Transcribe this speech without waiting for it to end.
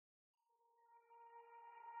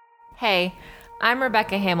Hey, I'm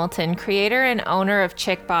Rebecca Hamilton, creator and owner of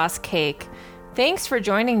Chick Boss Cake. Thanks for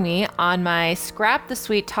joining me on my Scrap the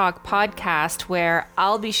Sweet Talk podcast, where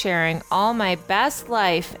I'll be sharing all my best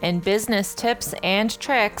life and business tips and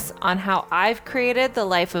tricks on how I've created the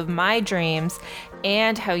life of my dreams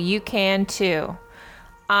and how you can too.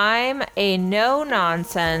 I'm a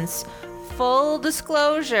no-nonsense, full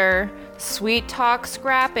disclosure, sweet talk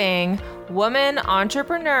scrapping woman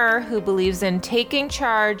entrepreneur who believes in taking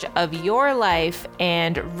charge of your life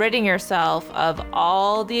and ridding yourself of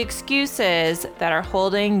all the excuses that are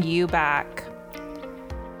holding you back.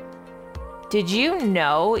 Did you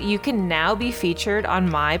know you can now be featured on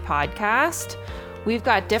my podcast? We've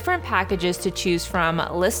got different packages to choose from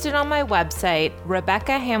listed on my website,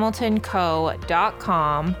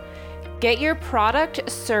 RebeccaHamiltonCo.com. Get your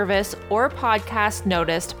product, service, or podcast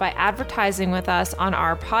noticed by advertising with us on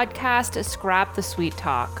our podcast, Scrap the Sweet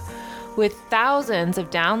Talk. With thousands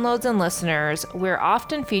of downloads and listeners, we're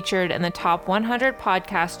often featured in the top 100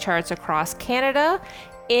 podcast charts across Canada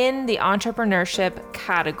in the entrepreneurship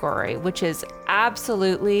category, which is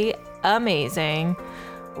absolutely amazing.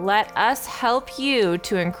 Let us help you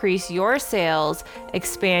to increase your sales,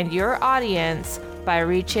 expand your audience by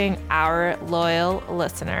reaching our loyal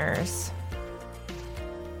listeners.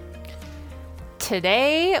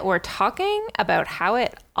 Today, we're talking about how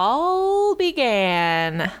it all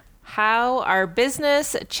began, how our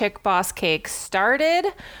business Chick Boss Cake started,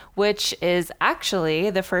 which is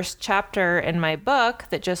actually the first chapter in my book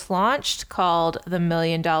that just launched called The $1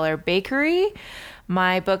 Million Bakery.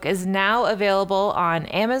 My book is now available on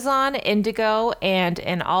Amazon, Indigo, and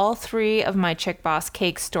in all 3 of my Chick Boss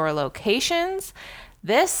Cake store locations.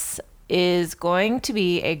 This is going to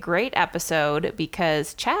be a great episode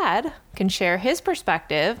because Chad can share his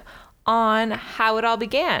perspective on how it all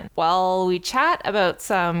began. While we chat about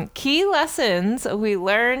some key lessons we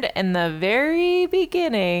learned in the very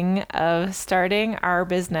beginning of starting our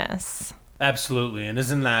business. Absolutely. And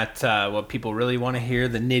isn't that what people really want to hear?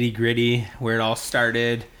 The nitty gritty, where it all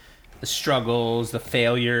started, the struggles, the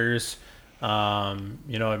failures.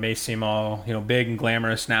 It may seem all, big and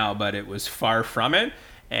glamorous now, but it was far from it.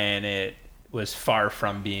 And it was far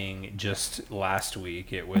from being just last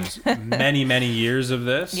week. It was many, many years of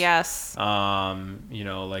this. Yes.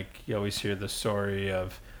 Like you always hear the story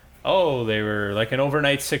of, they were like an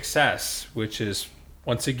overnight success, which is,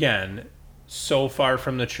 once again, so far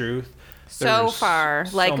from the truth. So far,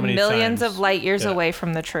 like millions of light years away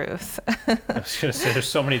from the truth. I was going to say, there's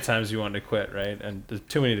so many times you want to quit, right? And there's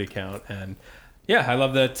too many to count. And yeah, I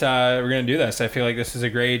love that we're going to do this. I feel like this is a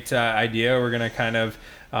great idea. We're going to kind of,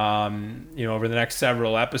 over the next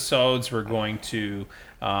several episodes, we're going to,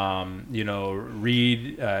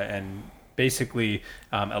 read and basically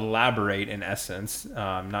elaborate, in essence,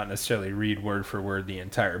 not necessarily read word for word the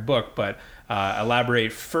entire book, but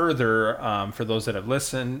elaborate further for those that have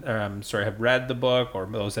have read the book, or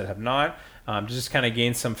those that have not, to just kind of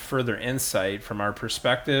gain some further insight from our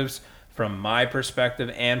perspectives, from my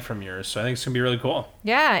perspective and from yours. So I think it's going to be really cool.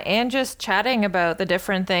 Yeah, and just chatting about the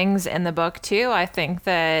different things in the book too. I think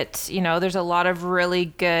that, there's a lot of really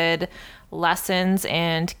good lessons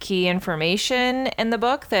and key information in the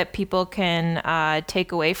book that people can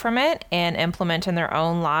take away from it and implement in their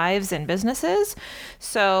own lives and businesses.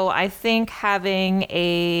 So I think having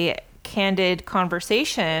a candid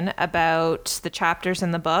conversation about the chapters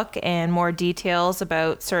in the book and more details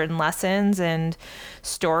about certain lessons and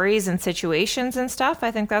stories and situations and stuff, I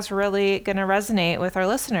think that's really going to resonate with our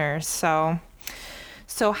listeners. So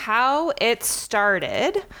how it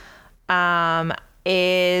started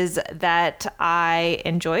is that I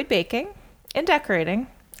enjoyed baking and decorating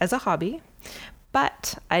as a hobby,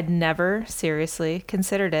 but I'd never seriously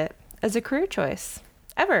considered it as a career choice.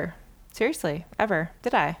 Ever. Seriously, ever.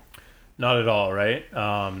 Did I? Not at all, right?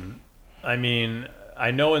 I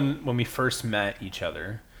know when we first met each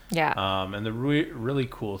other. Yeah. And the really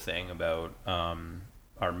cool thing about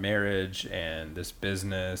our marriage and this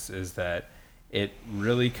business is that it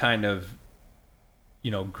really kind of,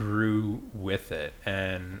 grew with it,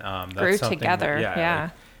 and that's grew something together. Yeah.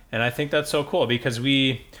 And I think that's so cool because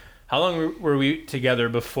how long were we together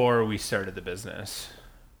before we started the business?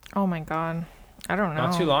 Oh my God. I don't know.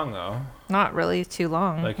 Not too long though. Not really too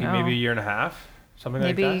long. Like no. maybe a year and a half, something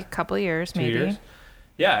like that. Maybe a couple of years, 2 years.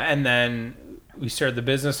 Yeah, and then we started the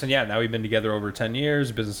business, and now we've been together over 10 years.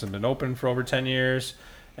 The business has been open for over 10 years,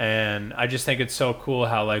 and I just think it's so cool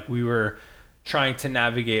how we were trying to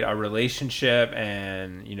navigate our relationship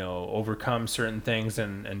and overcome certain things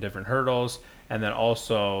and different hurdles, and then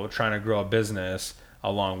also trying to grow a business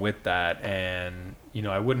along with that. And, you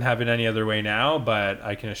know, I wouldn't have it any other way now, but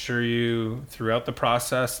I can assure you throughout the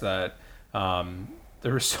process that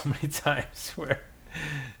there were so many times where,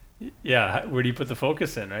 yeah, where do you put the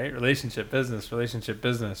focus in, right? Relationship, business,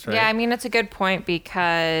 right? Yeah, I mean, it's a good point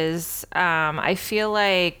because I feel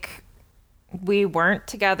like we weren't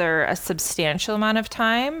together a substantial amount of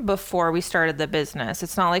time before we started the business.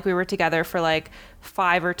 It's not like we were together for like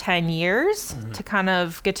 5 or 10 years to kind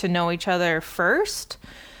of get to know each other first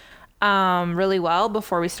really well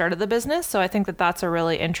before we started the business. So I think that that's a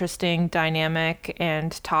really interesting dynamic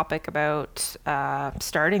and topic about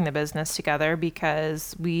starting the business together,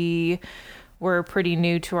 because we were pretty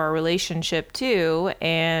new to our relationship too.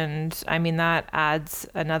 And I mean, that adds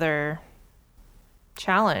another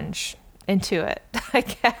challenge into it, I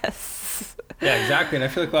guess. Yeah, exactly. And I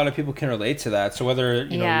feel like a lot of people can relate to that. So whether,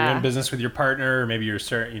 you know, you're in business with your partner, or maybe you're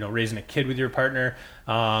raising a kid with your partner,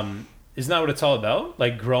 isn't that what it's all about?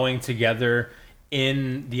 Like growing together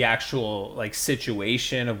in the actual like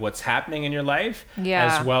situation of what's happening in your life,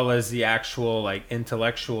 as well as the actual like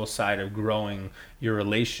intellectual side of growing your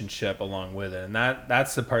relationship along with it. And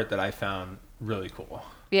that's the part that I found really cool.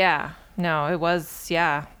 Yeah, no, it was,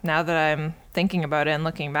 yeah. Now that I'm thinking about it and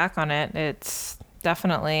looking back on it, it's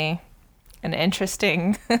definitely an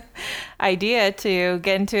interesting idea to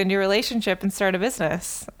get into a new relationship and start a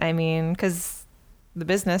business. I mean, because the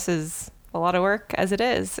business is a lot of work as it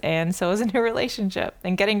is, and so is a new relationship,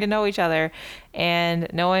 and getting to know each other and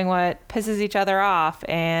knowing what pisses each other off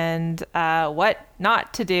and what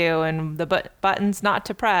not to do and the buttons not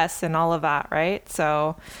to press and all of that, right?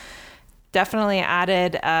 So definitely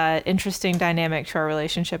added interesting dynamic to our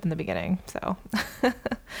relationship in the beginning. So,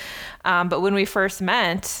 but when we first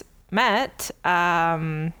met,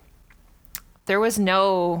 there was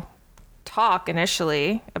no talk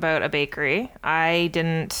initially about a bakery. I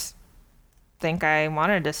didn't think I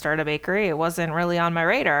wanted to start a bakery. It wasn't really on my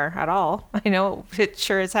radar at all. I know it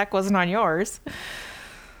sure as heck wasn't on yours.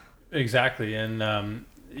 Exactly. And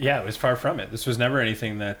yeah, it was far from it. This was never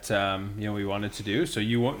anything that we wanted to do. So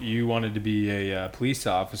you wanted to be a police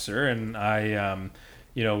officer, and I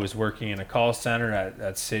was working in a call center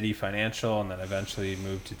at City Financial, and then eventually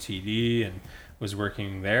moved to TD and was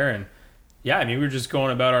working there. And yeah, I mean, we were just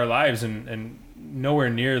going about our lives and nowhere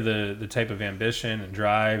near the type of ambition and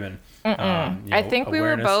drive and I think we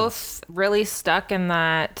were both really stuck in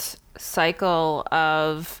that cycle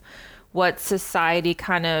of what society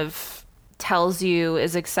kind of tells you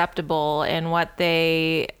is acceptable and what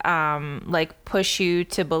they push you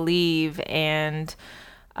to believe. And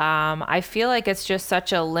I feel like it's just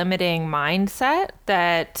such a limiting mindset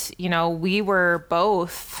that, we were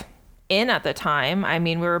both in at the time. I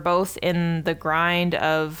mean, we were both in the grind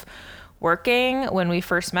of working. When we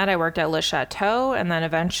first met, I worked at Le Chateau, and then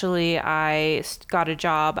eventually I got a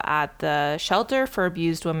job at the shelter for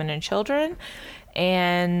abused women and children.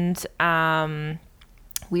 And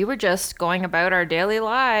we were just going about our daily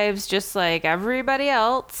lives just like everybody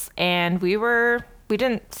else. And we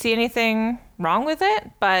didn't see anything wrong with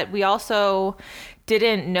it, but we also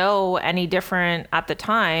didn't know any different at the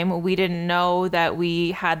time. We didn't know that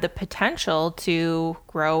we had the potential to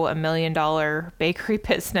grow $1 million bakery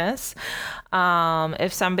business.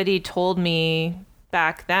 If somebody told me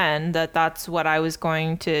back then that that's what I was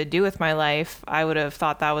going to do with my life, I would have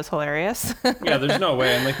thought that was hilarious. Yeah, there's no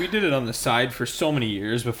way. And we did it on the side for so many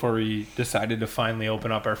years before we decided to finally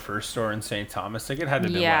open up our first store in St. Thomas. It had to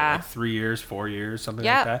be 3 years, 4 years, something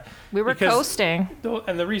like that. We were coasting.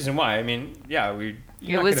 And the reason why, I mean, you're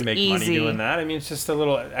not going to make money doing that. I mean, it's just a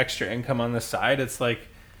little extra income on the side. It's like,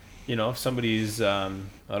 if somebody's,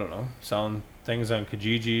 selling things on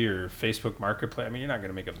Kijiji or Facebook Marketplace, I mean, you're not going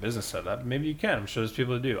to make a business out of that. Maybe you can. I'm sure there's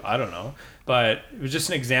people that do. I don't know. But it was just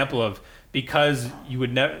an example of, because you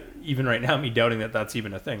would never, even right now, me doubting that that's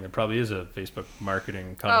even a thing. There probably is a Facebook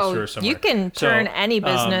marketing connoisseur somewhere. You can turn any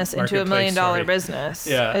business into $1 million business.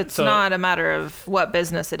 Yeah, it's not a matter of what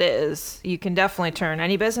business it is. You can definitely turn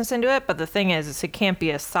any business into it. But the thing is it can't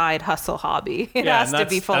be a side hustle hobby. It has to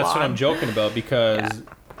be full on. That's what I'm joking about, because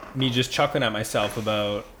me just chuckling at myself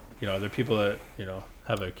about, there are people that,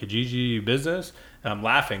 have a Kijiji business. And I'm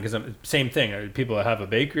laughing because same thing. People that have a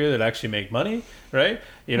bakery that actually make money, right?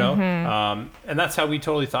 And that's how we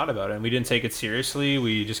totally thought about it. And we didn't take it seriously.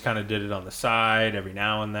 We just kind of did it on the side every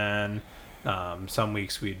now and then. Some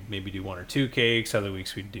weeks we'd maybe do 1 or 2 cakes. Other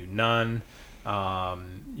weeks we'd do none.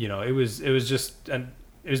 It was just, and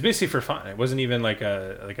it was basically for fun. It wasn't even like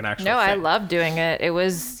an actual thing. I loved doing it.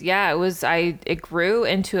 It grew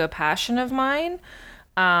into a passion of mine.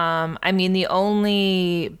 I mean, the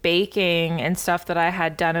only baking and stuff that I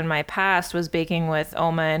had done in my past was baking with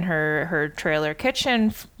Oma in her trailer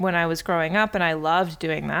kitchen when I was growing up, and I loved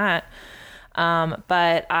doing that.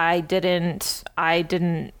 But I didn't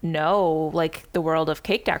know like the world of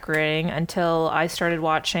cake decorating until I started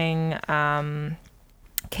watching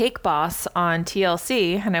Cake Boss on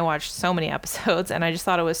TLC, and I watched so many episodes, and I just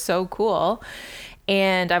thought it was so cool.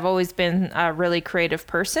 And I've always been a really creative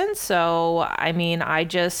person. So, I mean, I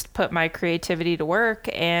just put my creativity to work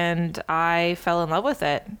and I fell in love with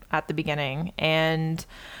it at the beginning. And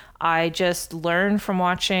I just learned from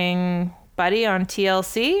watching Buddy on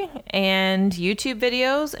TLC and YouTube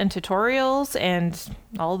videos and tutorials and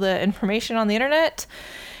all the information on the internet.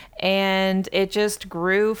 And it just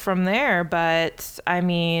grew from there. But I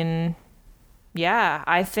mean, yeah,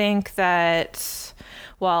 I think that,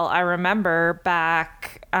 well, I remember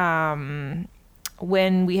back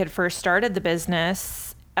when we had first started the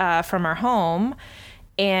business from our home,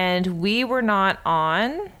 and we were not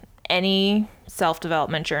on any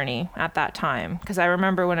self-development journey at that time. Because I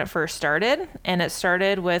remember when it first started, and it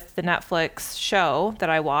started with the Netflix show that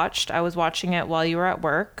I watched. I was watching it while you were at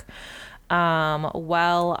work,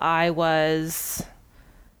 while I was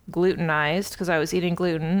glutenized because I was eating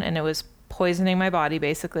gluten and it was poisoning my body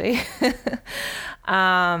basically.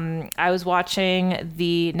 I was watching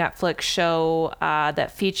the Netflix show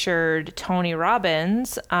that featured Tony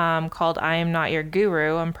Robbins called I Am Not Your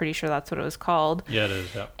Guru. I'm pretty sure that's what it was called. Yeah, it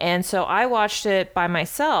is. Yeah. And so I watched it by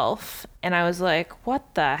myself and I was like,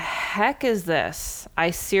 what the heck is this?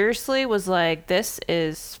 I seriously was like, this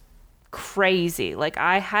is crazy. Like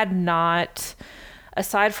I had not,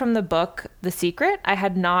 aside from the book The Secret, I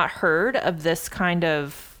had not heard of this kind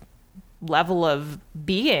of level of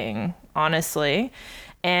being, honestly.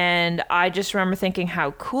 And I just remember thinking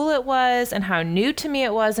how cool it was and how new to me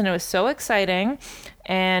it was, and it was so exciting.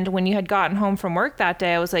 And when you had gotten home from work that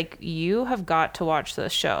day, I was like, you have got to watch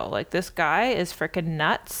this show. Like, this guy is freaking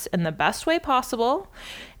nuts in the best way possible.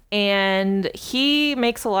 And he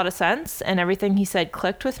makes a lot of sense, and everything he said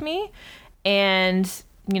clicked with me. And,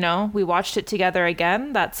 you know, we watched it together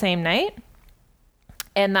again that same night.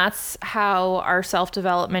 And that's how our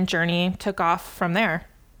self-development journey took off from there.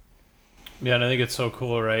 Yeah, and I think it's so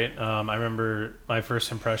cool, right? I remember my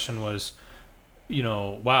first impression was, you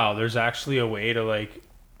know, wow, there's actually a way to like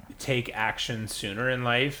take action sooner in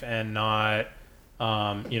life and not,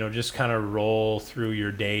 you know, just kind of roll through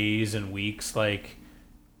your days and weeks like,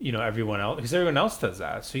 you know, everyone else, because everyone else does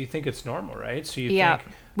that. So you think it's normal, right? So you think,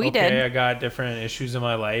 we okay, did. I got different issues in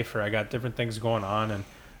my life or I got different things going on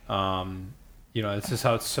and, you know, this is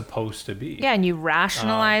how it's supposed to be. Yeah, and you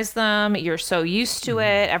rationalize them. You're so used to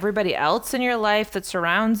it. Everybody else in your life that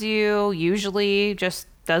surrounds you usually just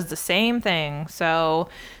does the same thing. So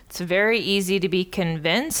it's very easy to be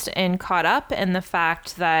convinced and caught up in the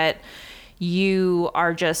fact that you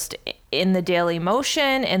are just in the daily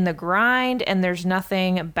motion, in the grind, and there's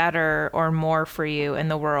nothing better or more for you in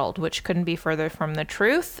the world, which couldn't be further from the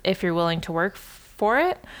truth if you're willing to work for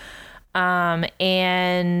it.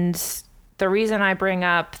 And the reason I bring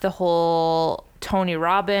up the whole Tony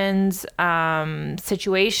Robbins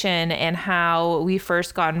situation and how we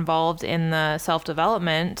first got involved in the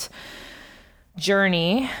self-development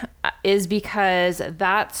journey is because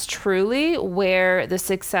that's truly where the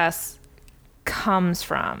success comes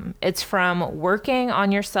from. It's from working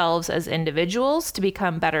on yourselves as individuals to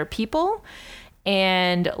become better people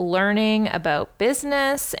and learning about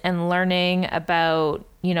business and learning about,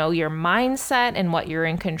 you know, your mindset and what you're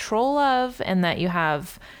in control of, and that you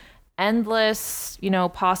have endless, you know,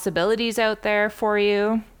 possibilities out there for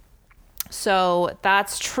you. So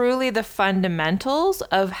that's truly the fundamentals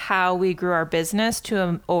of how we grew our business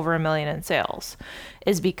to over $1 million in sales,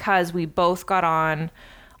 is because we both got on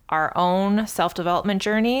our own self-development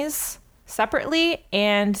journeys separately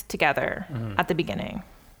and together at the beginning.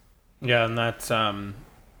 Yeah, and that's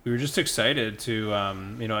we were just excited to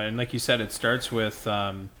you know, and like you said, it starts with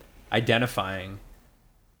identifying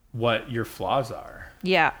what your flaws are.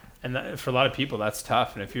 Yeah. And that, for a lot of people, that's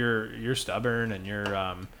tough. And if you're stubborn and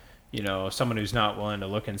you're you know, someone who's not willing to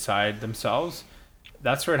look inside themselves,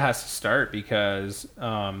 that's where it has to start. Because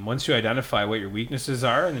once you identify what your weaknesses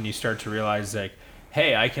are, and then you start to realize like,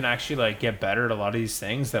 hey, I can actually like get better at a lot of these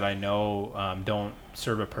things that I know don't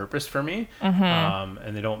serve a purpose for me,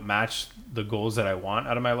 and they don't match the goals that I want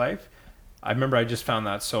out of my life. I remember I just found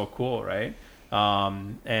that so cool, right?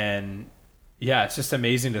 And yeah, it's just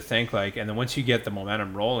amazing to think like, and then once you get the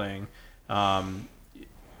momentum rolling,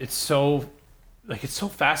 it's so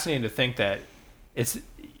fascinating to think that it's,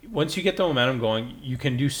 once you get the momentum going, you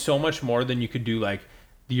can do so much more than you could do like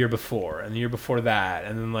the year before and the year before that.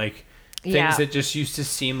 And then like things Yeah. that just used to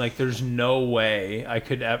seem like there's no way I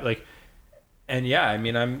could like, and yeah, I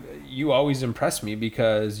mean, you always impress me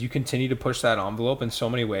because you continue to push that envelope in so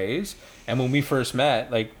many ways. And when we first met,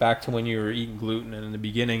 like back to when you were eating gluten and in the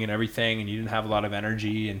beginning and everything, and you didn't have a lot of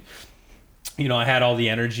energy, and you know, I had all the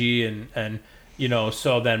energy, and you know,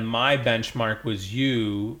 so then my benchmark was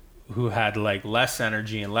you, who had like less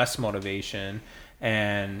energy and less motivation.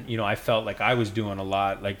 And you know, I felt like I was doing a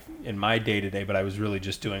lot like in my day to day, but I was really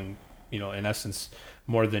just doing, you know, in essence,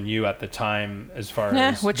 more than you at the time, as far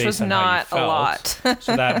as which based was on how you not a felt. lot.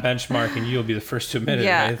 So that benchmark, and you'll be the first to admit it.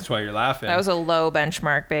 Yeah. Right? That's why you're laughing. That was a low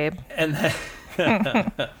benchmark, babe.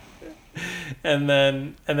 And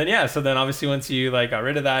then, and then yeah. So then obviously once you like got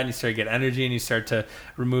rid of that and you start to get energy and you start to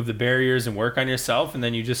remove the barriers and work on yourself, and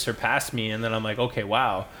then you just surpassed me. And then I'm like, okay,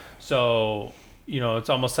 wow. So, you know, it's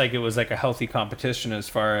almost like it was like a healthy competition as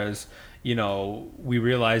far as, you know, we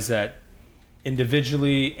realize that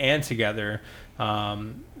individually and together,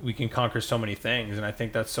 we can conquer so many things. And I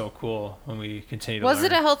think that's so cool when we continue to Was learn.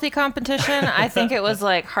 it a healthy competition? I think it was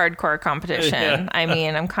like hardcore competition. Yeah. I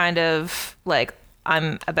mean, I'm kind of like,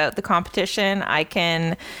 I'm about the competition. I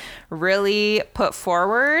can really put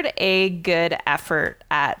forward a good effort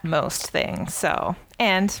at most things. So,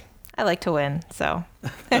 and I like to win. So,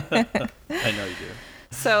 I know you do.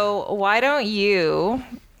 so why don't you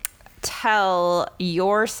tell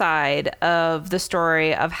your side of the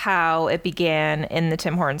story of how it began in the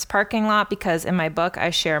Tim Hortons parking lot? Because in my book, I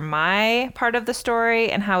share my part of the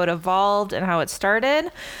story and how it evolved and how it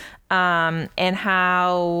started, and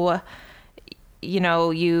how, you know,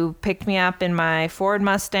 you picked me up in my Ford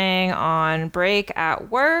Mustang on break at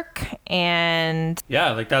work. And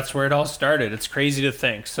Yeah, like that's where it all started. It's crazy to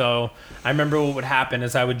think. So I remember what would happen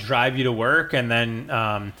is I would drive you to work, and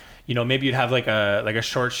then you know, maybe you'd have like a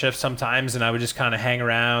short shift sometimes, and I would just kind of hang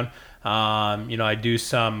around. You know, I'd do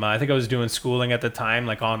some, I think I was doing schooling at the time,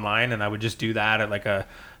 like online, and I would just do that at like a,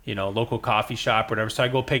 you know, local coffee shop, whatever. So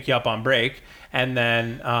I'd go pick you up on break. And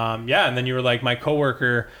then, yeah, and then you were like my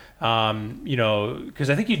coworker, you know, because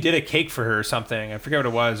I think you did a cake for her or something. I forget what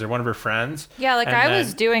it was, or one of her friends. yeah, like And I then-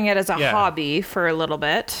 was doing it as a Yeah. hobby for a little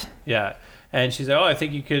bit. Yeah. And she's like, oh, I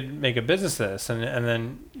think you could make a business of this. And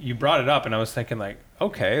then you brought it up, and I was thinking like,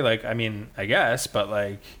 okay, like, I mean, I guess, but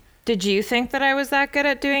like, Did you think that I was that good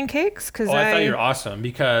at doing cakes? Because oh, I thought you were awesome,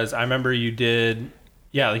 because I remember you did,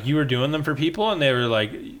 yeah, like you were doing them for people, and they were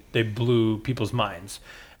like, they blew people's minds.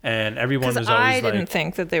 And everyone was Because always I didn't like,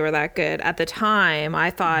 think that they were that good at the time. I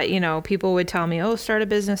thought, you know, people would tell me, "Oh, start a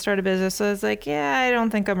business, start a business." So I was like, "Yeah, I don't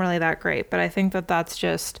think I'm really that great." But I think that that's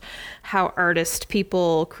just how artist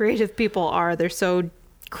people, creative people are. They're so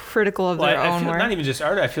critical of their I own feel work. not even just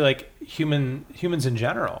art. I feel like humans in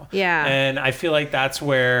general. Yeah. And I feel like that's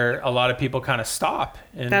where a lot of people kind of stop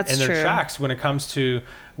in That's their true. tracks when it comes to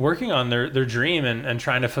working on their dream and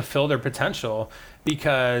trying to fulfill their potential,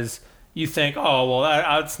 because you think, oh, well,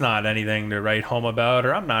 that's not anything to write home about,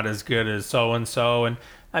 or I'm not as good as so and so. And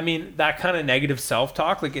I mean, that kind of negative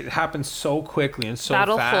self-talk, like it happens so quickly and so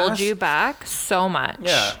That'll fast. hold you back so much.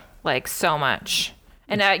 Yeah. Like so much.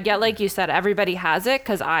 And yeah, like you said, everybody has it,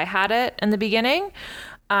 because I had it in the beginning.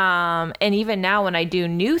 And even now when I do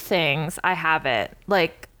new things, I have it.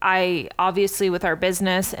 Like I obviously with our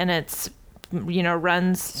business, and it's, you know,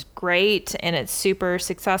 runs great and it's super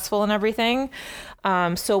successful and everything.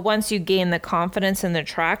 So once you gain the confidence and the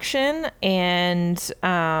traction and,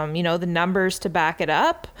 you know, the numbers to back it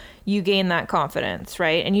up, you gain that confidence,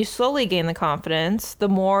 right? And you slowly gain the confidence the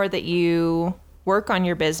more that you work on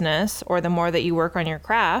your business or the more that you work on your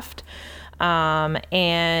craft.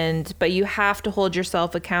 But you have to hold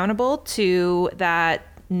yourself accountable to that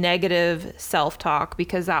negative self-talk,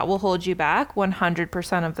 because that will hold you back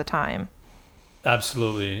 100% of the time.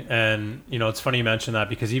 Absolutely. And, you know, it's funny you mention that,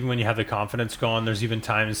 because even when you have the confidence going, there's even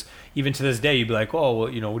times, even to this day, you'd be like, oh, well,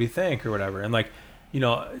 you know, what do you think or whatever? And like, you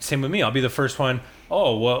know, same with me, I'll be the first one,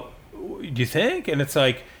 oh, well, do you think? And it's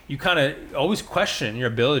like, you kind of always question your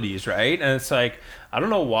abilities, right? And it's like, I don't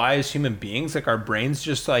know why as human beings, like our brains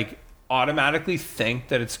just like automatically think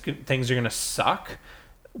that things are going to suck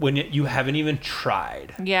when you haven't even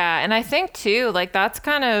tried. Yeah, and I think too, like that's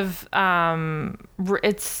kind of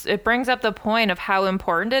it brings up the point of how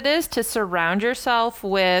important it is to surround yourself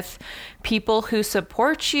with people who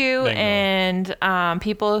support you. Bingo. And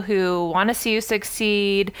people who want to see you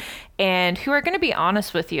succeed and who are going to be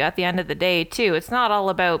honest with you at the end of the day too. It's not all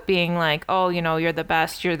about being like, oh, you know, you're the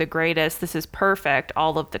best, you're the greatest, this is perfect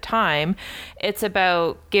all of the time. It's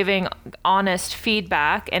about giving honest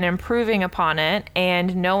feedback and improving upon it,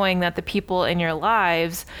 and knowing that the people in your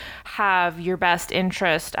lives have your best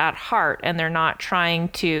interest at heart, and they're not trying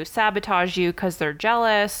to sabotage you because they're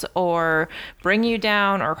jealous or bring you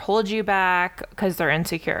down or hold you back because they're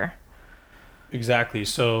insecure. Exactly.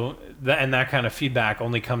 So that kind of feedback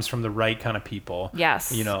only comes from the right kind of people.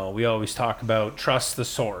 Yes. You know, we always talk about trust the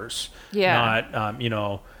source. Yeah. Not, you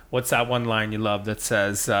know, what's that one line you love that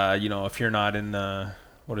says, you know, if you're not in the,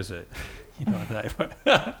 what is it? You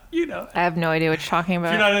know, you know. I have no idea what you're talking about.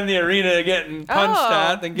 If you're not in the arena getting punched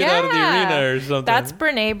at, then get out of the arena or something. That's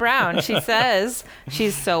Brene Brown. She says,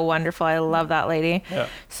 she's so wonderful. I love that lady. Yeah.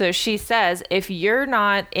 So she says, if you're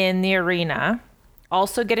not in the arena,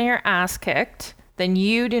 also getting your ass kicked, then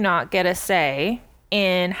you do not get a say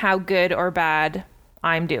in how good or bad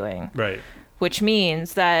I'm doing. Right. Which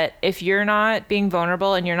means that if you're not being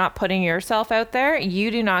vulnerable and you're not putting yourself out there,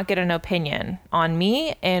 you do not get an opinion on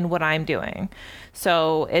me and what I'm doing.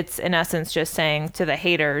 So it's in essence just saying to the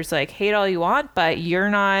haters, like, hate all you want, but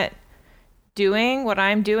you're not doing what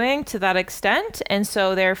I'm doing to that extent. And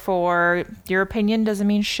so therefore your opinion doesn't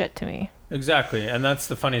mean shit to me. Exactly. And that's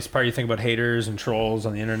the funniest part. You think about haters and trolls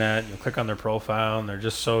on the internet, you click on their profile and they're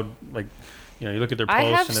just so like, you know, you look at their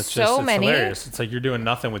posts and it's just it's hilarious. It's like you're doing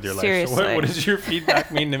nothing with your life. So what does your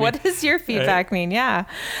feedback mean to me? What does your feedback mean? Yeah.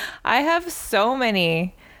 I have so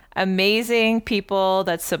many amazing people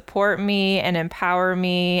that support me and empower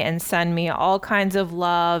me and send me all kinds of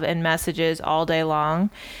love and messages all day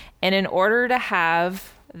long. And in order to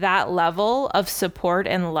have that level of support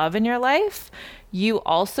and love in your life, you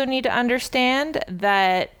also need to understand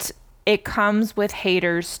that it comes with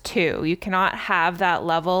haters too. You cannot have that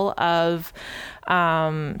level of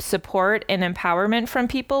support and empowerment from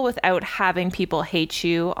people without having people hate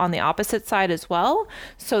you on the opposite side as well.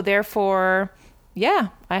 So therefore, yeah,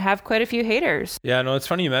 I have quite a few haters. Yeah, no, it's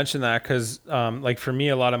funny you mentioned that because like for me,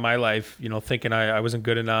 a lot of my life, you know, thinking I wasn't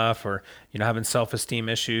good enough or, you know, having self-esteem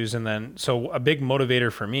issues. And then, so a big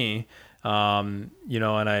motivator for me, you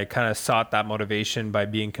know, and I kind of sought that motivation by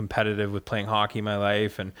being competitive with playing hockey in my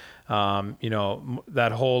life. And, you know,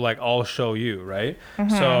 that whole, like, I'll show you, right?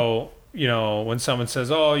 Mm-hmm. So, you know, when someone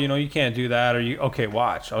says, oh, you know, you can't do that, or okay,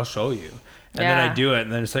 watch, I'll show you. And then I do it,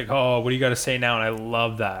 and then it's like, oh, what do you got to say now? And I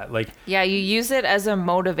love that. Like, yeah, you use it as a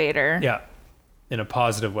motivator. Yeah. In a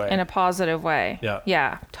positive way. In a positive way. Yeah.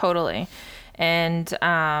 Yeah, totally. And,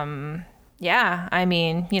 yeah, I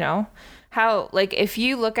mean, you know, how, like, if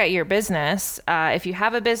you look at your business, if you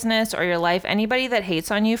have a business or your life, anybody that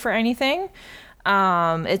hates on you for anything,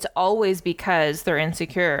 it's always because they're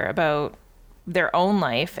insecure about their own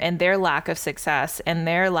life and their lack of success and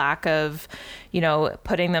their lack of, you know,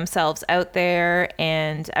 putting themselves out there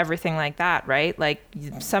and everything like that, right? Like,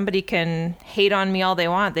 somebody can hate on me all they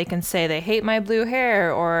want. They can say they hate my blue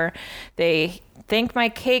hair or they think my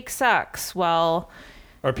cake sucks. Well,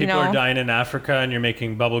 or people are dying in Africa and you're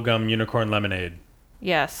making bubblegum unicorn lemonade.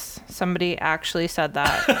 Yes, somebody actually said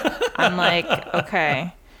that. I'm like,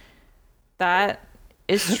 okay, that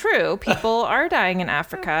is true. People are dying in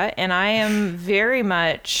Africa, and I am very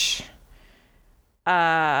much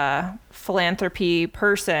a philanthropy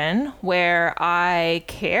person where I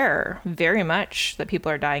care very much that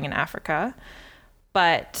people are dying in Africa,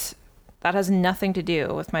 but that has nothing to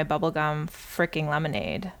do with my bubblegum freaking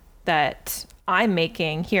lemonade that I'm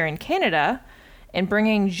making here in Canada and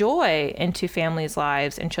bringing joy into families'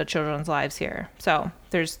 lives and children's lives here. So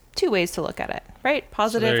there's two ways to look at it, right?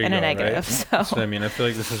 Positive and a negative. Right? So I mean, I feel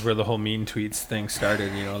like this is where the whole mean tweets thing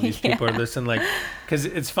started. You know, these people are listening, like, because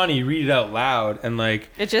it's funny, you read it out loud and like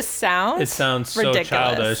it sounds so ridiculous.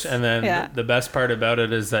 childish. And then the best part about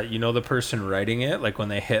it is that, you know, the person writing it, like when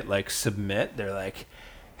they hit like submit, they're like,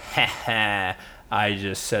 ha ha, I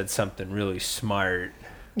just said something really smart.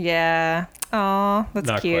 Yeah. Oh, that's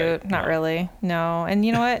Not cute. quite. Not really. No. And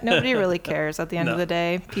you know what? Nobody really cares at the end of the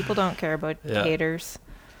day. People don't care about haters.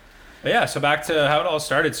 But yeah. So back to how it all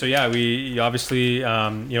started. So yeah, we obviously, you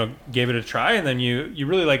know, gave it a try, and then you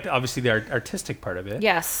really liked obviously the artistic part of it.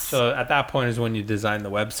 Yes. So at that point is when you designed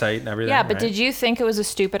the website and everything. Yeah, but right? Did you think it was a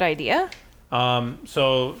stupid idea?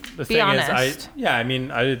 So the thing honest. is, I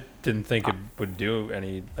mean, I didn't think it would do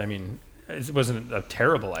any. I mean, it wasn't a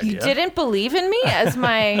terrible idea. You didn't believe in me as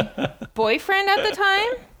my boyfriend at the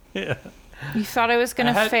time? Yeah. You thought I was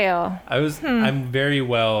going to fail. I'm very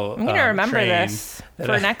well I'm going to remember trained this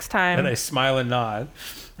for next time. And I smile and nod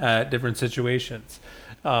at different situations.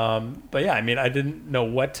 But yeah, I mean, I didn't know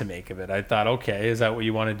what to make of it. I thought, okay, is that what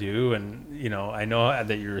you want to do? And, you know, I know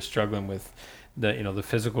that you're struggling with the, you know, the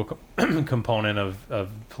physical component of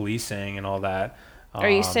policing and all that. Are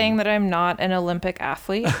you saying that I'm not an Olympic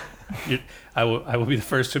athlete? I will be the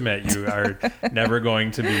first to admit you are never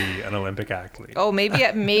going to be an Olympic athlete. Oh,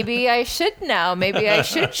 maybe I should now. Maybe I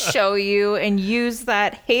should show you and use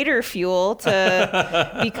that hater fuel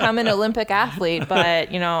to become an Olympic athlete. But,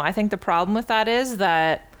 I think the problem with that is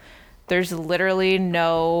that there's literally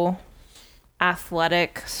no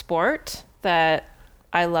athletic sport that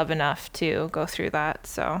I love enough to go through that.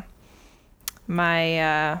 So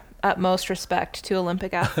my utmost respect to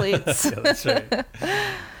Olympic athletes. Yeah, that's right.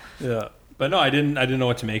 Yeah. But no, I didn't know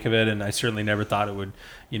what to make of it, and I certainly never thought it would,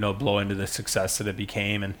 blow into the success that it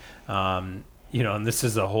became. And and this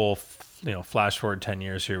is a whole, flash forward 10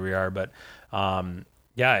 years, here we are. But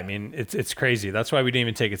yeah, I mean, it's crazy. That's why we didn't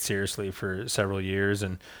even take it seriously for several years.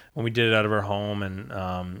 And when we did it out of our home, and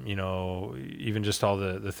even just all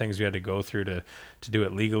the things we had to go through to do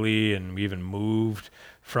it legally, and we even moved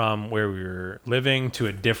from where we were living to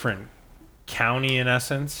a different county, in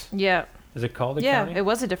essence. Yeah. Is it called a county? Yeah, it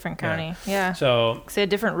was a different county. Yeah. So they had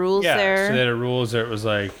different rules there. So they had rules that was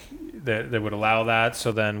like that would allow that.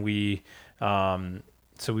 So then we wanted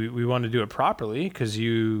to do it properly, because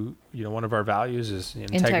one of our values is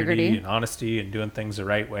integrity and honesty and doing things the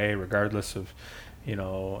right way, regardless of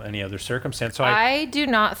any other circumstance. So I do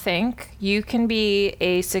not think you can be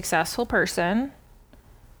a successful person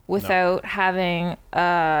without having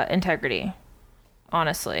integrity.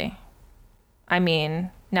 Honestly, I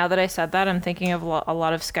mean, now that I said that, I'm thinking of a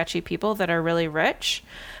lot of sketchy people that are really rich,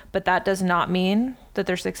 but that does not mean that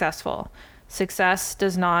they're successful. Success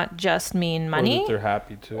does not just mean money. Or that they're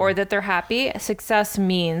happy too. Or that they're happy. Success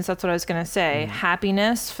means, that's what I was going to say,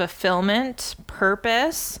 happiness, fulfillment,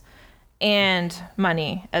 purpose, and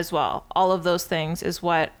money as well. All of those things is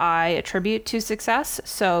what I attribute to success.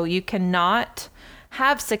 So you cannot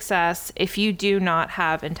have success if you do not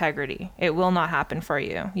have integrity. It will not happen for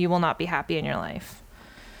you. You will not be happy in your life.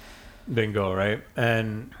 Bingo, right?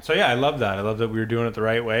 And so, yeah, I love that. I love that we were doing it the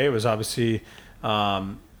right way. It was obviously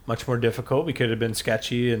much more difficult. We could have been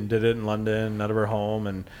sketchy and did it in London, out of our home,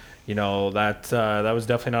 and that was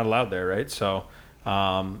definitely not allowed there, right? So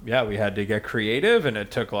we had to get creative, and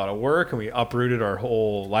it took a lot of work, and we uprooted our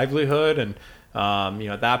whole livelihood. And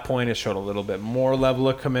at that point, it showed a little bit more level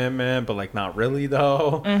of commitment, but like not really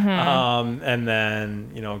though. And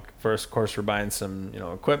then first, of course, we're buying some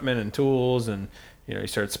equipment and tools, and you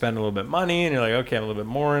start spending a little bit of money, and you're like, okay, I'm a little bit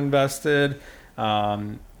more invested.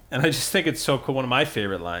 And I just think it's so cool. One of my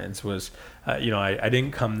favorite lines was, I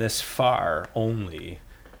didn't come this far only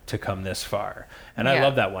to come this far. And I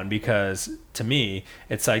love that one, because to me,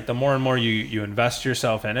 it's like the more and more you invest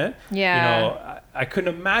yourself in it, I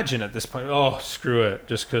couldn't imagine at this point, oh, screw it,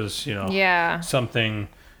 just because, something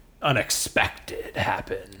unexpected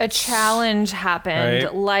happened. A challenge happened.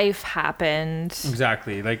 Right? Life happened.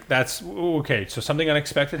 Exactly. Like that's okay. So something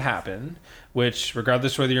unexpected happened, which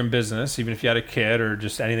regardless whether you're in business, even if you had a kid or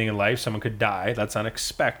just anything in life, someone could die. That's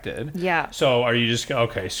unexpected. Yeah. So are you just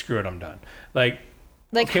okay, screw it, I'm done. Like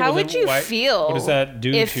okay, how would you feel? What does that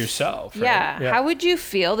do to yourself? Right? Yeah. How would you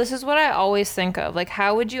feel? This is what I always think of. Like,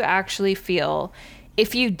 how would you actually feel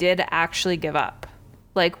if you did actually give up?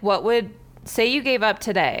 Like, say you gave up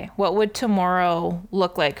today, what would tomorrow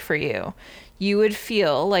look like for you? You would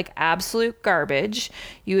feel like absolute garbage.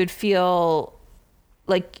 You would feel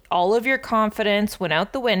like all of your confidence went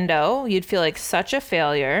out the window. You'd feel like such a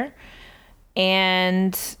failure.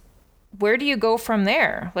 And where do you go from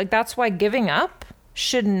there? Like, that's why giving up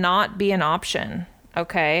should not be an option.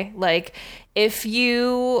 Okay. Like, if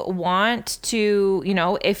you want to,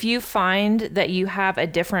 if you find that you have a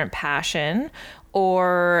different passion,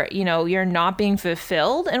 or, you're not being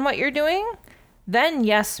fulfilled in what you're doing, then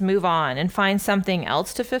yes, move on and find something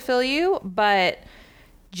else to fulfill you. But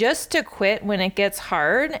just to quit when it gets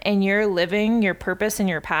hard and you're living your purpose and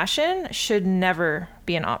your passion should never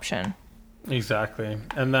be an option. Exactly.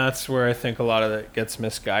 And that's where I think a lot of it gets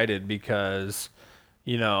misguided, because,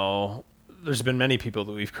 there's been many people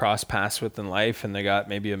that we've crossed paths with in life, and they got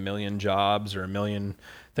maybe 1 million jobs or 1 million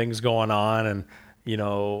things going on. And,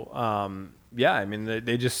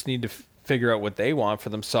 they just need to figure out what they want for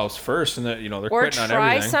themselves first, and that they're quitting on everything. Or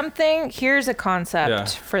try something. Here's a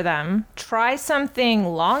concept for them. Try something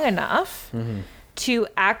long enough to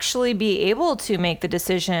actually be able to make the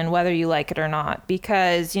decision whether you like it or not.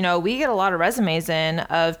 Because, we get a lot of resumes in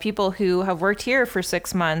of people who have worked here for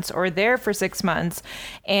 6 months or there for 6 months,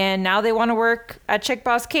 and now they want to work at Chick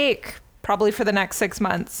Boss Cake probably for the next 6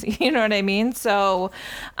 months. You know what I mean? So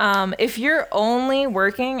if you're only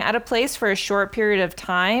working at a place for a short period of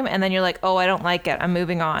time, and then you're like, oh, I don't like it, I'm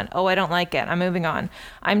moving on. Oh, I don't like it, I'm moving on.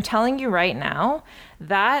 I'm telling you right now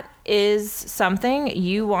that is something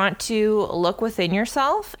you want to look within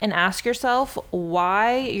yourself and ask yourself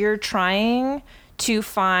why you're trying to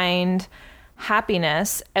find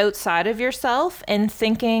happiness outside of yourself and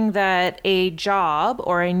thinking that a job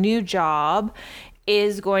or a new job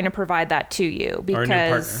is going to provide that to you,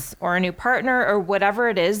 because or a new partner or whatever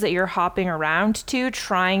it is that you're hopping around to,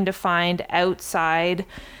 trying to find outside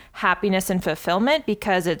happiness and fulfillment,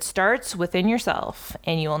 because it starts within yourself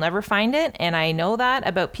and you will never find it. And I know that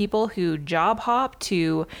about people who job hop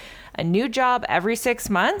to a new job every 6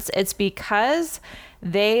 months. It's because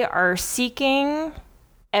they are seeking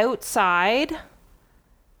outside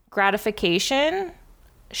gratification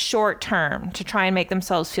short term to try and make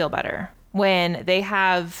themselves feel better, when they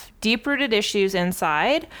have deep-rooted issues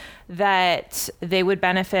inside that they would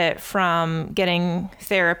benefit from getting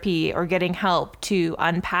therapy or getting help to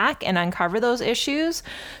unpack and uncover those issues,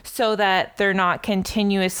 so that they're not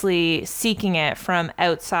continuously seeking it from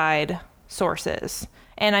outside sources.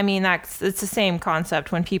 And I mean, it's the same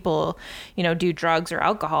concept when people, do drugs or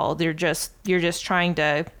alcohol. You're just trying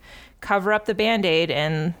to cover up the Band-Aid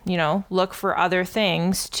and, look for other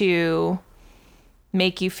things to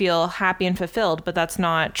make you feel happy and fulfilled, but that's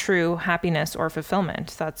not true happiness or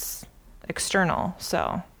fulfillment. That's external.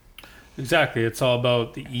 So exactly, it's all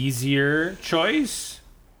about the easier choice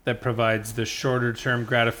that provides the shorter term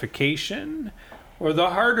gratification, or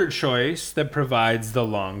the harder choice that provides the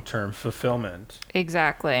long term fulfillment.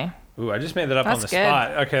 Exactly. Ooh, I just made that up on the good.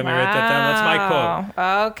 spot. Okay, let me write that down. That's my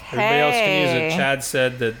quote. Okay. Everybody else can use it. Chad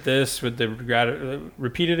said that this with the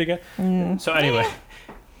repeat it again. So anyway.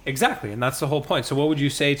 Exactly, and that's the whole point. So what would you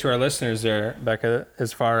say to our listeners there, Becca,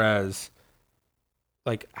 as far as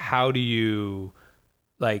like, how do you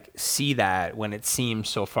like see that when it seems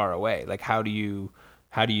so far away? Like, how do you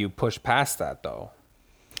push past that though?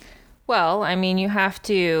 Well, I mean, you have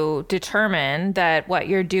to determine that what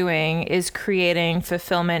you're doing is creating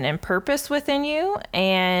fulfillment and purpose within you.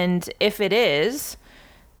 And if it is,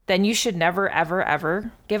 then you should never, ever,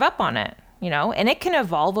 ever give up on it. And it can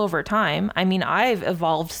evolve over time. I mean, I've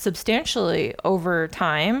evolved substantially over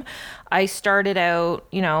time. I started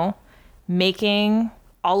out, making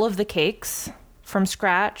all of the cakes from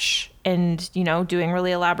scratch and, doing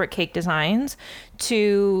really elaborate cake designs,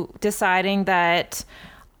 to deciding that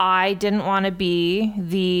I didn't want to be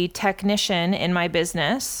the technician in my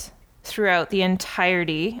business throughout the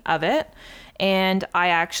entirety of it. And I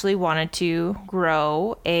actually wanted to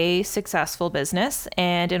grow a successful business.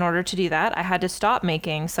 And in order to do that, I had to stop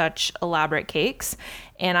making such elaborate cakes.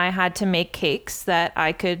 And I had to make cakes that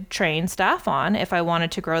I could train staff on if I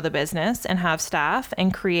wanted to grow the business and have staff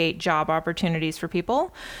and create job opportunities for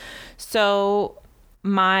people. So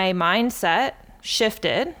my mindset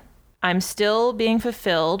shifted. I'm still being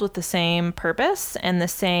fulfilled with the same purpose and the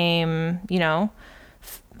same,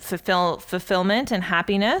 fulfillment and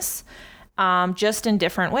happiness. Just in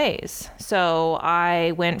different ways. So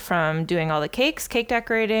I went from doing all the cake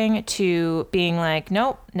decorating, to being like,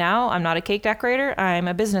 nope, now I'm not a cake decorator, I'm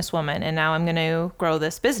a businesswoman. And now I'm going to grow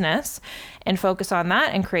this business and focus on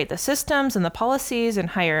that and create the systems and the policies and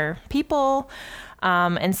hire people,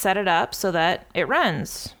 and set it up so that it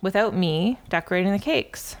runs without me decorating the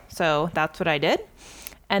cakes. So that's what I did.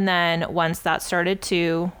 And then once that started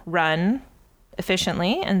to run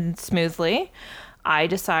efficiently and smoothly, I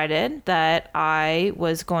decided that I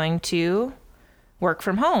was going to work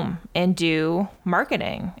from home and do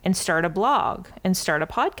marketing and start a blog and start a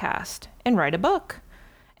podcast and write a book.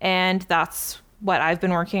 And that's what I've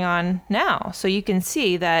been working on now. So you can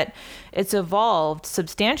see that it's evolved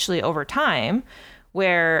substantially over time,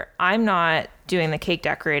 where I'm not doing the cake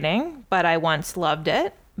decorating, but I once loved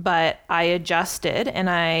it, but I adjusted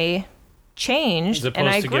and I changed and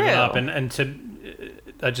I grew. Giving up and to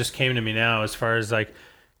that just came to me now, as far as like,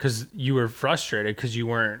 because you were frustrated because you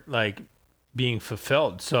weren't like being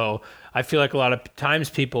fulfilled. So I feel like a lot of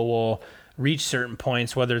times people will reach certain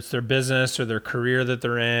points, whether it's their business or their career that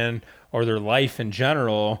they're in or their life in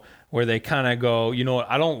general, where they kind of go,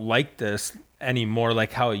 I don't like this anymore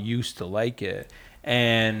like how I used to like it.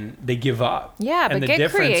 And they give up. Yeah, but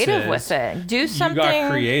get creative with it. Do something. You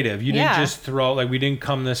got creative. You didn't just throw, like, we didn't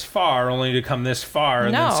come this far only to come this far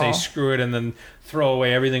and then say screw it and then throw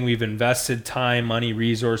away everything we've invested, time, money,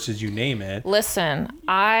 resources, you name it. Listen,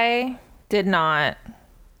 I did not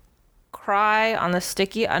cry on the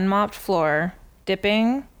sticky, unmopped floor,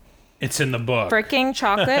 dipping. It's in the book. Freaking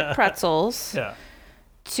chocolate pretzels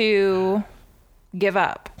to give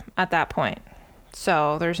up at that point.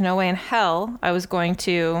 So there's no way in hell I was going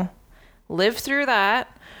to live through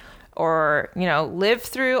that, or, live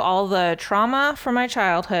through all the trauma from my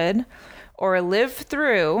childhood, or live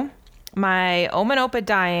through my Oma and Opa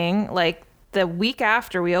dying, like the week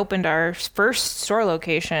after we opened our first store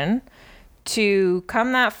location, to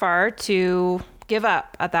come that far to give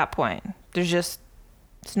up at that point. It's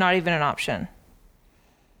not even an option.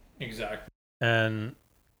 Exactly. And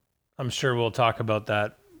I'm sure we'll talk about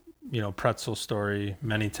that, pretzel story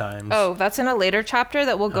many times. Oh, that's in a later chapter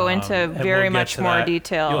that we'll go into very much more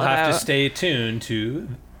detail. You'll have to stay tuned to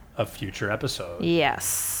a future episode.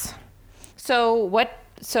 Yes.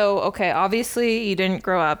 So, okay, obviously you didn't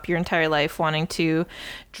grow up your entire life wanting to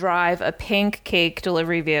drive a pink cake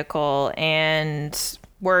delivery vehicle and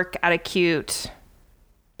work at a cute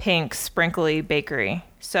pink sprinkly bakery.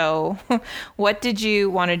 So what did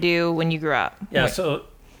you want to do when you grew up? Yeah,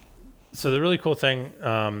 so the really cool thing,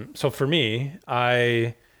 so for me,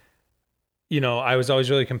 I was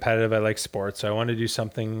always really competitive. I like sports. So I wanted to do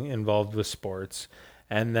something involved with sports.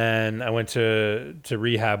 And then I went to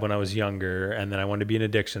rehab when I was younger, and then I wanted to be an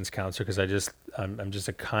addictions counselor because I'm just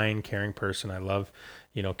a kind, caring person. I love,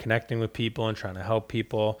 connecting with people and trying to help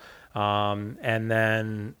people. And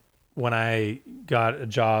then when I got a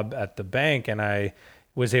job at the bank and I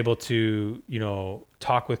was able to,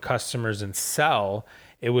 talk with customers and sell,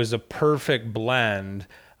 it was a perfect blend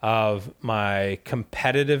of my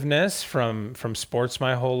competitiveness from sports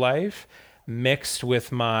my whole life mixed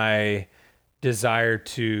with my desire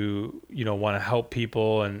to, want to help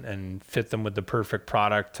people and fit them with the perfect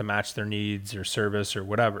product to match their needs or service or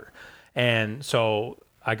whatever. And so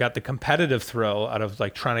I got the competitive thrill out of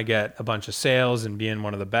like trying to get a bunch of sales and being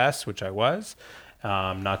one of the best, which I was,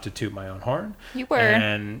 not to toot my own horn. You were.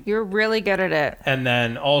 And you were really good at it. And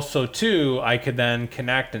then also too, I could then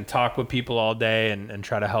connect and talk with people all day and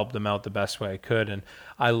try to help them out the best way I could. And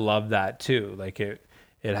I love that too. Like it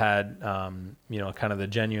had, kind of the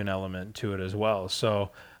genuine element to it as well.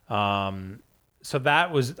 So I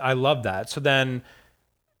love that. So then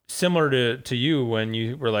similar to you, when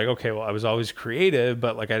you were like, okay, well, I was always creative,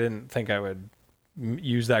 but like, I didn't think I would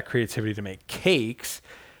use that creativity to make cakes.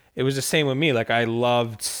 It was the same with me. Like I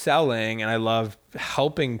loved selling and I loved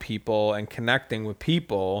helping people and connecting with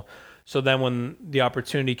people. So then when the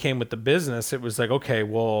opportunity came with the business, it was like, okay,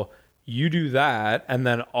 well, you do that. And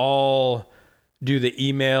then I'll do the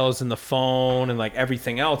emails and the phone and like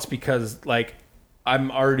everything else, because like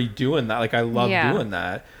I'm already doing that. Like I love doing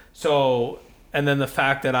that. So, and then the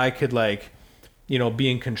fact that I could like,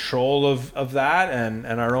 be in control of that and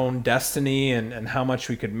our own destiny and how much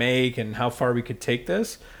we could make and how far we could take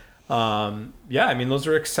this. Those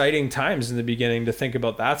are exciting times in the beginning to think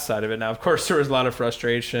about that side of it. Now, of course, there was a lot of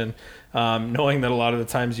frustration, knowing that a lot of the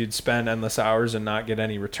times you'd spend endless hours and not get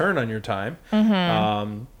any return on your time.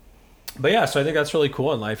 Mm-hmm. So I think that's really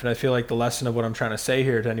cool in life. And I feel like the lesson of what I'm trying to say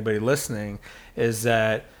here to anybody listening is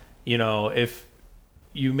that, if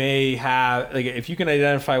you may have, like, if you can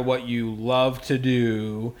identify what you love to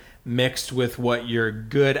do mixed with what you're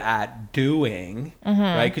good at doing,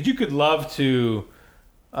 right? Because you could love to,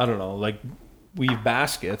 I don't know, like weave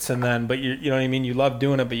baskets and then, but you know what I mean? You love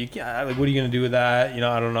doing it, but you can't, like, what are you going to do with that?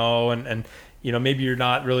 I don't know. And maybe you're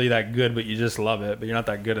not really that good, but you just love it, but you're not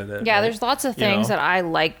that good at it. Yeah, right? There's lots of things that I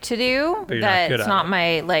like to do that's not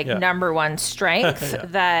my number one strength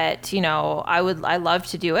that, I love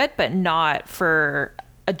to do it, but not for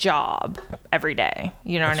a job every day.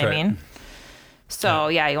 You know what I mean? So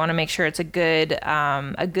you want to make sure it's a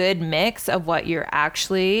good mix of what you're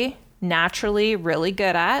actually naturally really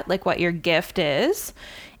good at, like what your gift is,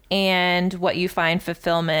 and what you find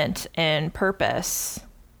fulfillment and purpose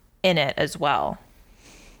in it as well.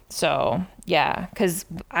 So because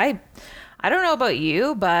I don't know about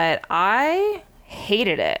you, but I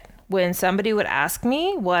hated it when somebody would ask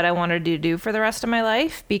me what I wanted to do for the rest of my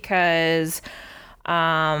life, because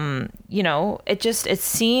it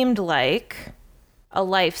seemed like a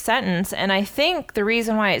life sentence. And I think the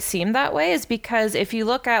reason why it seemed that way is because if you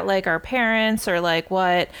look at like our parents or like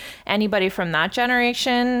what anybody from that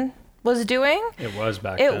generation was doing, it was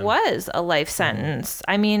back then. It was a life sentence.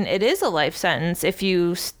 I mean, it is a life sentence if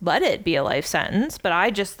you let it be a life sentence. But I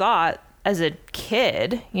just thought as a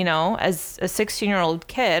kid, as a 16-year-old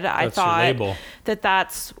kid, I thought that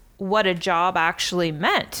that's what a job actually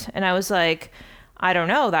meant. And I was like, I don't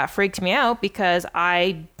know, that freaked me out because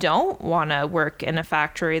I don't want to work in a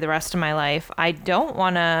factory the rest of my life. I don't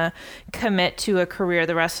want to commit to a career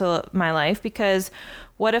the rest of my life, because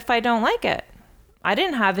what if I don't like it? I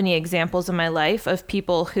didn't have any examples in my life of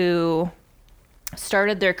people who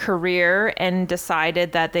started their career and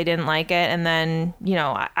decided that they didn't like it. And then,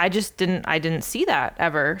 I didn't see that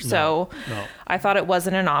ever. So I thought it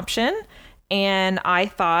wasn't an option. And I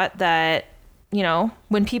thought that,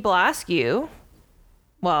 when people ask you,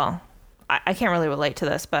 well, I can't really relate to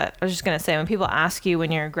this, but I was just going to say, when people ask you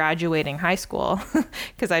when you're graduating high school,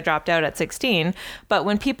 because I dropped out at 16, but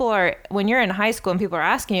when you're in high school and people are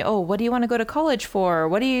asking you, oh, what do you want to go to college for?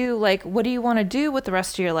 What do you want to do with the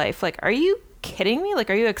rest of your life? Like, are you kidding me? Like,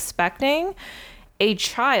 are you expecting a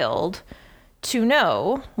child to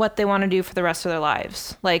know what they want to do for the rest of their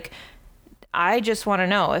lives? Like, I just want to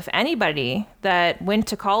know, if anybody that went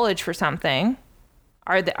to college for something,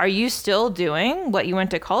 are you still doing what you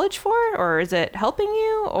went to college for, or is it helping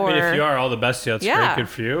you? Or I mean, if you are, all the best to you. That's great, good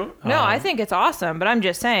for you. No, I think it's awesome, but I'm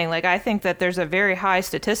just saying, like, I think that there's a very high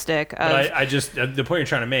statistic of. But I just the point you're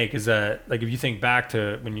trying to make is that, like, if you think back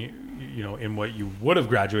to when you know, in what you would have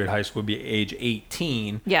graduated high school would be age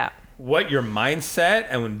 18. Yeah. What your mindset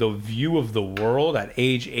and the view of the world at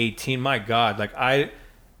age 18, my God, like I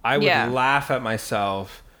would laugh at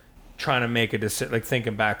myself trying to make a decision, like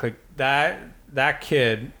thinking back, like that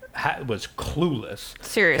kid was clueless.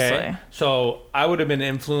 Seriously. Okay? So I would have been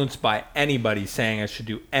influenced by anybody saying I should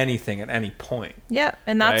do anything at any point. Yeah,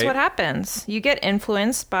 and that's right? what happens. You get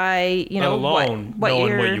influenced by, you know, knowing what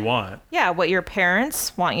you want. Yeah, what your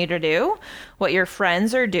parents want you to do, what your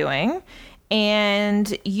friends are doing.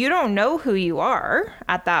 And you don't know who you are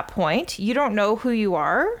at that point. You don't know who you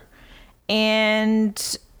are.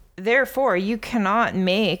 And therefore, you cannot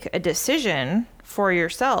make a decision for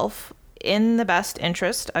yourself in the best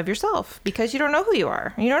interest of yourself, because you don't know who you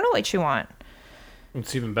are. You don't know what you want.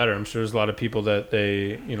 It's even better. I'm sure there's a lot of people that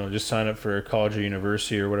they, you know, just sign up for a college or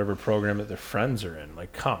university or whatever program that their friends are in.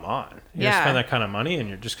 Like, come on. You're gonna spend that kind of money and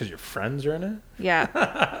you're just because your friends are in it?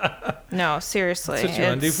 Yeah. No, seriously. That's what you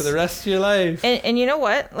want to do for the rest of your life. And you know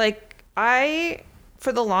what? Like, I,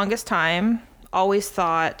 for the longest time, always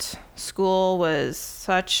thought school was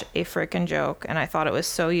such a freaking joke, and I thought it was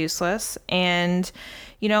so useless. And,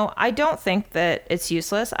 you know, I don't think that it's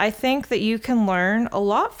useless. I think that you can learn a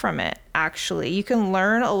lot from it, actually. You can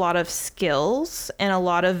learn a lot of skills and a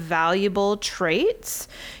lot of valuable traits.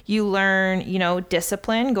 You learn, you know,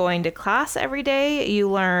 discipline, going to class every day. You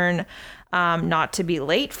learn not to be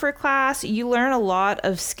late for class. You learn a lot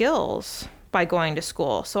of skills by going to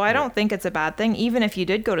school. So I don't think it's a bad thing. Even if you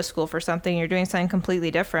did go to school for something, you're doing something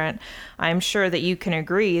completely different, I'm sure that you can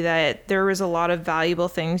agree that there was a lot of valuable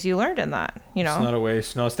things you learned in that, you know? It's not a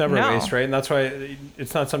waste. No, it's never a waste, right? And that's why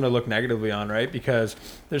it's not something to look negatively on, right? Because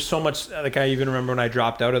there's so much, like I even remember when I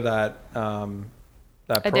dropped out of that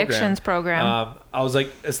addictions program. I was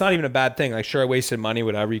like, it's not even a bad thing. Like, sure, I wasted money,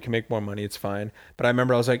 whatever. You can make more money. It's fine. But I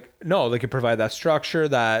remember I was like, no, they could provide that structure,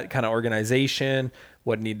 that kind of organization,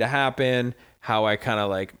 what need to happen, how I kind of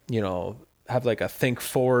like, you know, have like a think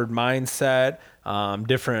forward mindset,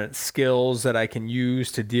 different skills that I can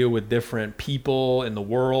use to deal with different people in the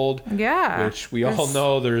world. Yeah. Which we all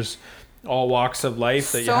know there's all walks of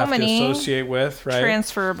life that you have to associate with, right?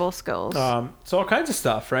 Transferable skills. So all kinds of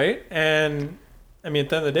stuff, right? And I mean, at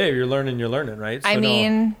the end of the day, you're learning, right? So I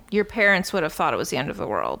mean, your parents would have thought it was the end of the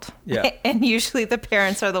world. Yeah. And usually the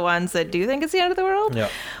parents are the ones that do think it's the end of the world. Yeah.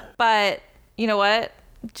 But you know what?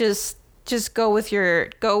 Just go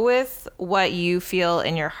with what you feel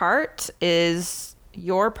in your heart is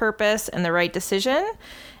your purpose and the right decision.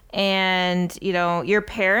 And, you know, your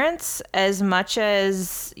parents, as much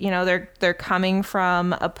as, you know, they're coming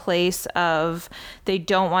from a place of they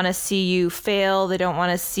don't want to see you fail. They don't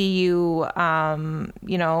want to see you,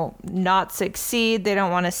 you know, not succeed. They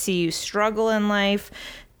don't want to see you struggle in life.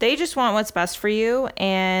 They just want what's best for you.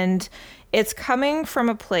 And it's coming from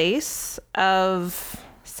a place of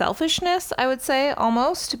selfishness, I would say,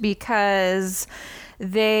 almost, because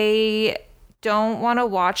they don't want to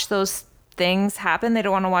watch those things happen. They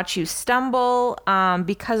don't want to watch you stumble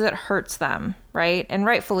because it hurts them, right? And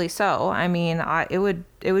rightfully so. I mean, it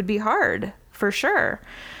would be hard for sure.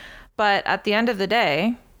 But at the end of the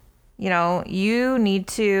day, you know, you need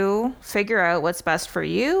to figure out what's best for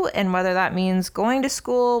you, and whether that means going to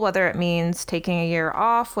school, whether it means taking a year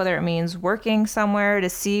off, whether it means working somewhere to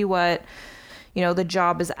see what, you know, the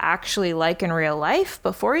job is actually like in real life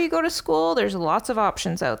before you go to school. There's lots of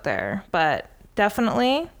options out there, but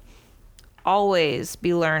definitely always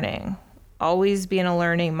be learning, always be in a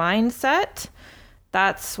learning mindset.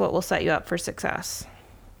 That's what will set you up for success.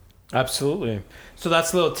 Absolutely. So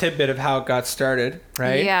that's a little tidbit of how it got started,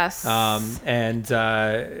 right? Yes.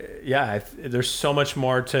 There's so much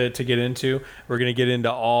more to get into. We're going to get into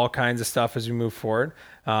all kinds of stuff as we move forward.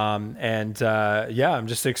 I'm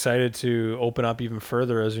just excited to open up even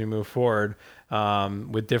further as we move forward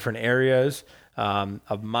with different areas.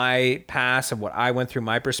 of my past, of what I went through,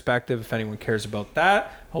 my perspective, if anyone cares about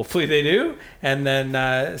that. Hopefully they do. And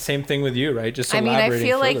then same thing with you, right? Just elaborating. I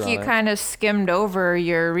feel like further you on it. kind of skimmed over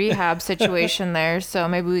your rehab situation there, so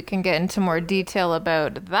maybe we can get into more detail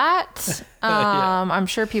about that. Yeah. I'm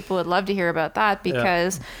sure people would love to hear about that,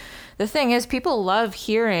 because the thing is, people love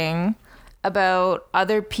hearing about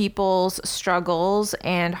other people's struggles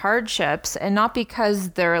and hardships, and not because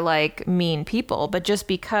they're like mean people, but just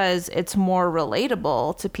because it's more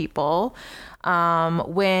relatable to people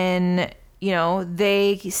when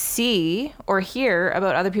they see or hear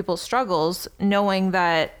about other people's struggles, knowing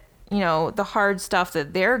that the hard stuff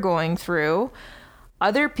that they're going through,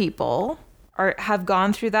 other people have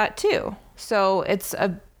gone through that too. So it's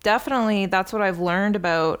definitely, that's what I've learned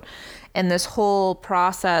about in this whole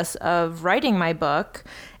process of writing my book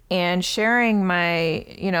and sharing my,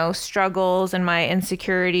 struggles and my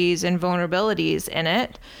insecurities and vulnerabilities in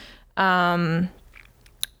it. And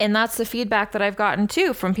that's the feedback that I've gotten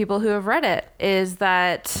too from people who have read it, is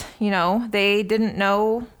that, they didn't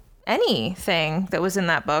know anything that was in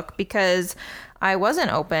that book because I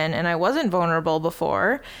wasn't open and I wasn't vulnerable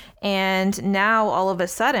before. And now all of a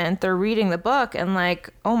sudden they're reading the book and like,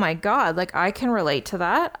 oh my God, like I can relate to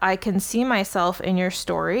that. I can see myself in your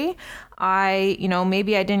story.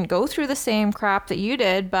 Maybe I didn't go through the same crap that you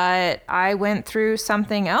did, but I went through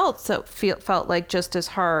something else that felt like just as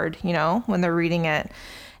hard, when they're reading it.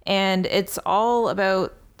 And it's all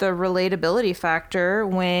about the relatability factor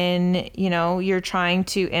when, you're trying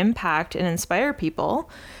to impact and inspire people,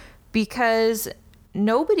 because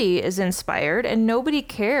nobody is inspired and nobody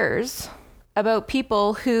cares about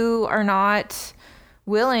people who are not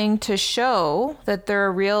willing to show that they're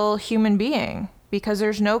a real human being, because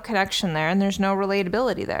there's no connection there and there's no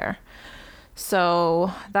relatability there.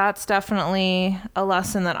 So that's definitely a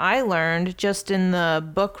lesson that I learned just in the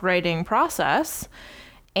book writing process,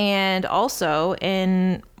 and also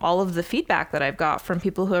in all of the feedback that I've got from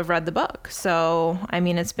people who have read the book. So,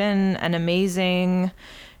 it's been an amazing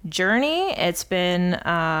journey. It's been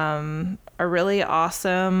a really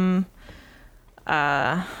awesome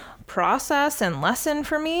process and lesson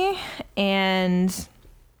for me. And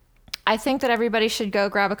I think that everybody should go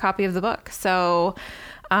grab a copy of the book. So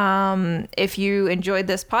if you enjoyed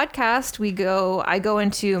this podcast, I go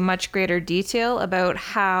into much greater detail about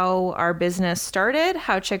how our business started,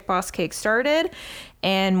 how Chick Boss Cake started,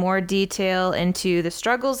 and more detail into the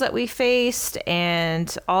struggles that we faced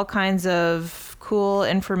and all kinds of cool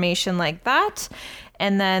information like that.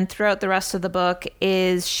 And then throughout the rest of the book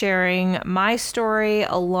is sharing my story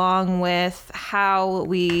along with how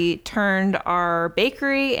we turned our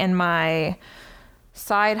bakery and my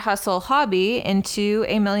side hustle hobby into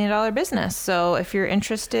 $1 million business. So if you're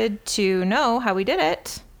interested to know how we did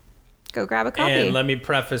it, go grab a copy. And let me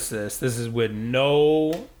preface this. This is with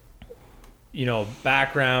no,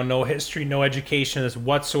 background, no history, no education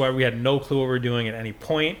whatsoever. We had no clue what we were doing at any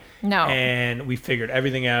point. No. And we figured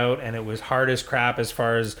everything out, and it was hard as crap as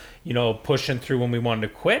far as, pushing through when we wanted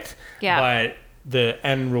to quit. Yeah. But the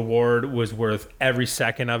end reward was worth every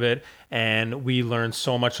second of it, and we learned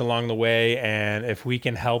so much along the way. And if we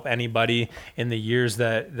can help anybody in the years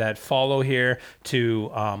that follow here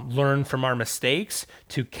to learn from our mistakes,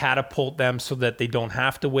 to catapult them so that they don't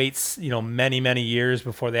have to wait many years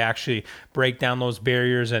before they actually break down those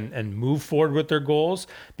barriers and move forward with their goals.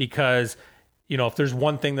 Because if there's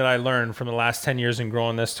one thing that I learned from the last 10 years in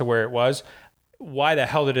growing this to where it was, why the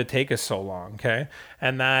hell did it take us so long? Okay.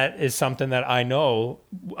 And that is something that I know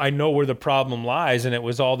where the problem lies. And it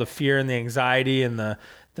was all the fear and the anxiety and the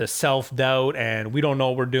self-doubt, and we don't know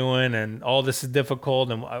what we're doing, and all this is difficult.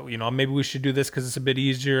 And, maybe we should do this because it's a bit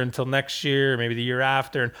easier until next year, or maybe the year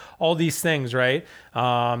after, and all these things. Right.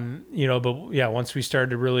 But yeah, once we started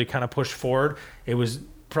to really kind of push forward, it was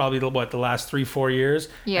probably the last 3-4 years.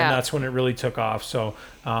 Yeah. And that's when it really took off. So,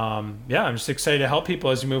 I'm just excited to help people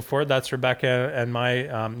as you move forward. That's Rebecca and my,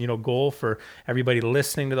 goal for everybody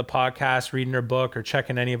listening to the podcast, reading her book, or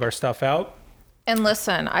checking any of our stuff out. And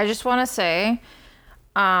listen, I just want to say,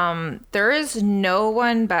 there is no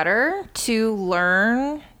one better to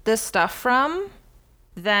learn this stuff from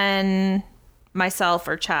than myself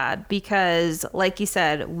or Chad, because like you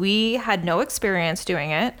said, we had no experience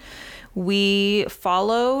doing it. We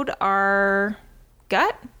followed our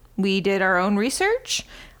gut. We did our own research.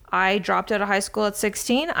 I dropped out of high school at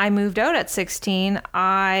 16. I moved out at 16.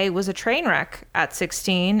 I was a train wreck at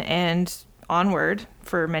 16 and onward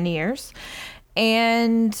for many years.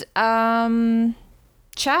 And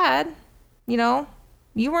Chad,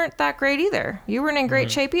 you weren't that great either. You weren't in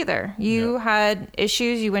great shape either. You had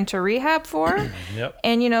issues you went to rehab for. Yep.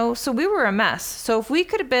 And, so we were a mess. So if we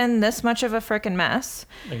could have been this much of a freaking mess.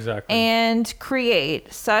 Exactly. And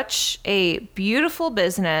create such a beautiful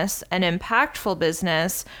business, an impactful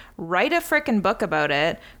business, write a freaking book about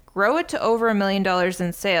it, grow it to over $1 million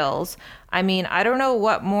in sales. I mean, I don't know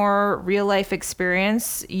what more real life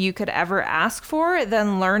experience you could ever ask for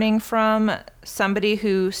than learning from somebody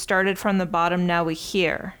who started from the bottom, now we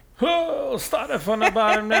here. Oh, started from the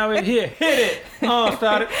bottom, now we're here. Hit it. Oh,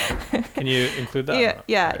 started. Can you include that?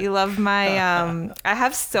 Yeah. You love my, I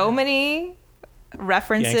have so many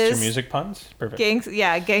references. Gangster music puns? Perfect.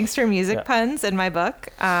 Gangster music puns in my book.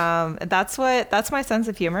 That's my sense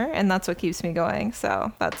of humor, and that's what keeps me going.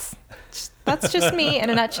 So that's just me in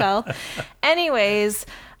a nutshell. Anyways,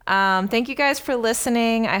 thank you guys for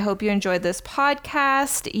listening. I hope you enjoyed this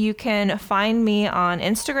podcast. You can find me on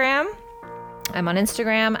Instagram. I'm on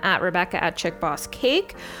Instagram at Rebecca at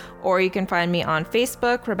ChickBossCake, or you can find me on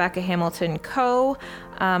Facebook, Rebecca Hamilton Co.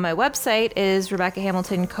 My website is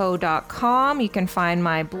RebeccaHamiltonCo.com. You can find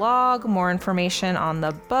my blog, more information on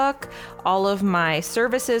the book, all of my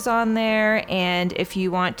services on there. And if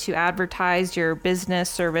you want to advertise your business,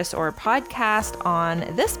 service, or podcast on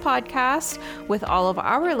this podcast with all of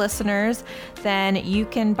our listeners, then you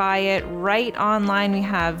can buy it right online. We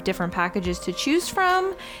have different packages to choose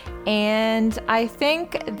from. And I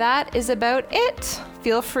think that is about it.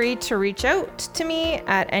 Feel free to reach out to me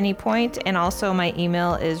at any point, and also my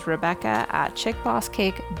email is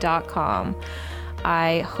rebecca@chickbosscake.com.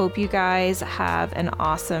 I hope you guys have an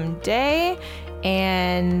awesome day,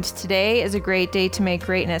 and today is a great day to make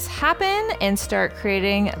greatness happen and start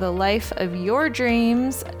creating the life of your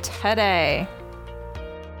dreams today.